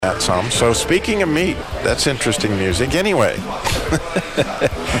that some. So speaking of meat, that's interesting music. Anyway,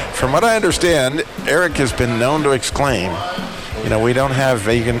 from what I understand, Eric has been known to exclaim, we don't have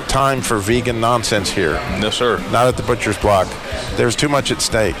time for vegan nonsense here. No, sir. Not at the Butcher's Block. There's too much at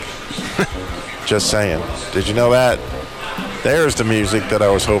stake. Just saying. Did you know that? There's the music that I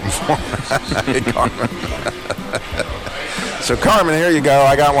was hoping for. Hey, Carmen. So, Carmen, here you go.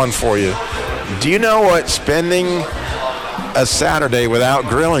 I got one for you. Do you know what spending a Saturday without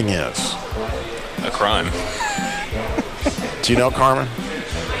grilling is? A crime. Do you know, Carmen?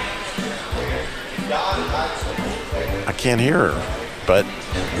 I can't hear her, but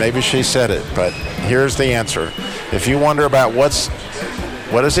maybe she said it. But here's the answer. If you wonder about what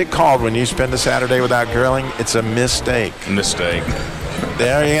is it called when you spend a Saturday without grilling, it's a mistake. Mistake.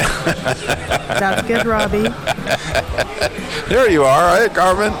 There you go. That's good, Robbie. There you are, right,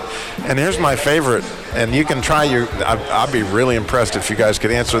 Carmen? And here's my favorite, and you can try I'll be really impressed if you guys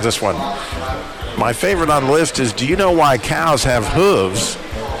could answer this one. My favorite on the list is, do you know why cows have hooves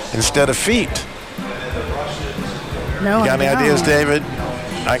instead of feet? No, You got any I don't. ideas, David?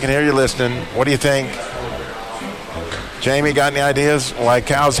 I can hear you listening. What do you think? Jamie, got any ideas why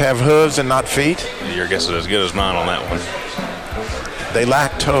cows have hooves and not feet? Your guess is as good as mine on that one. They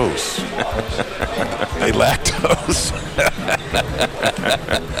lack toes. They lack toes.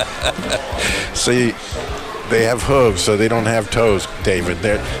 See, they have hooves, so they don't have toes, David.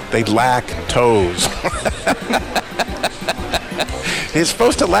 They lack toes. He's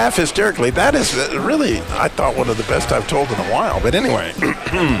supposed to laugh hysterically. That is really, I thought, one of the best I've told in a while. But anyway,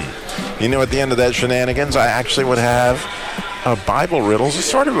 at the end of that shenanigans, I actually would have a Bible riddle. It's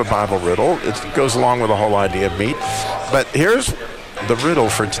sort of a Bible riddle. It goes along with the whole idea of meat. But here's the riddle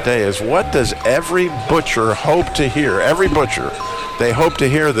for today is, what does every butcher hope to hear? Every butcher, they hope to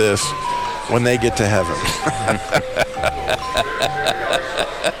hear this when they get to heaven.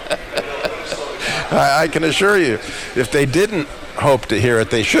 I can assure you, if they didn't hope to hear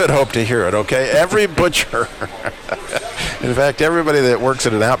it, they should hope to hear it, okay? Every butcher, in fact, everybody that works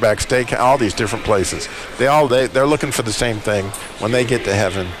at an Outback Steak, all these different places, they're looking for the same thing when they get to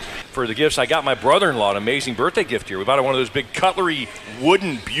heaven. For the gifts, I got my brother-in-law an amazing birthday gift here. We bought one of those big cutlery,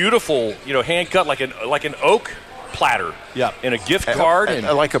 wooden, beautiful, hand cut like an oak platter. Yeah. And a gift card.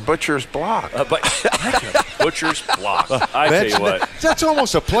 Like a butcher's block. Butcher's block. I tell you what. That's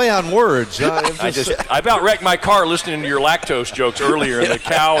almost a play on words. I about wrecked my car listening to your lactose jokes earlier, and the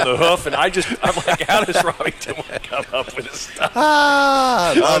cow and the hoof, and I'm like, how does Robbie Dimmock come up with this stuff?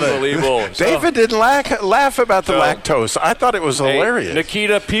 Unbelievable. David didn't laugh about the lactose. I thought it was hilarious.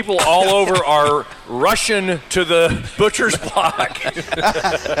 Nikita, people all over are rushing to the butcher's block.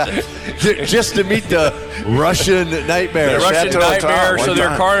 Just to meet the Russian nightmare. The Russian nightmare, so their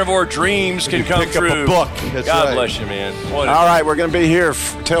time. carnivore dreams can come pick true. up a book. That's God right. bless you, man. All right, we're going to be here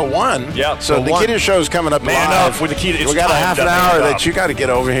till 1. Yep. So Nikita's show's coming up Man live. up with Nikita. It's We got a time half to an man hour up. that you got to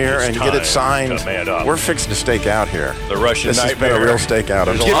get over here It's and get it time signed. to man up. We're fixing to stake out here. The Russian This has nightmare. been a real stake out.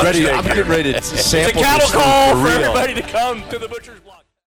 There's a Get lot of ready. steak I'm here. getting ready to It's a sample cattle this thing call for real. everybody to come to the butcher's block.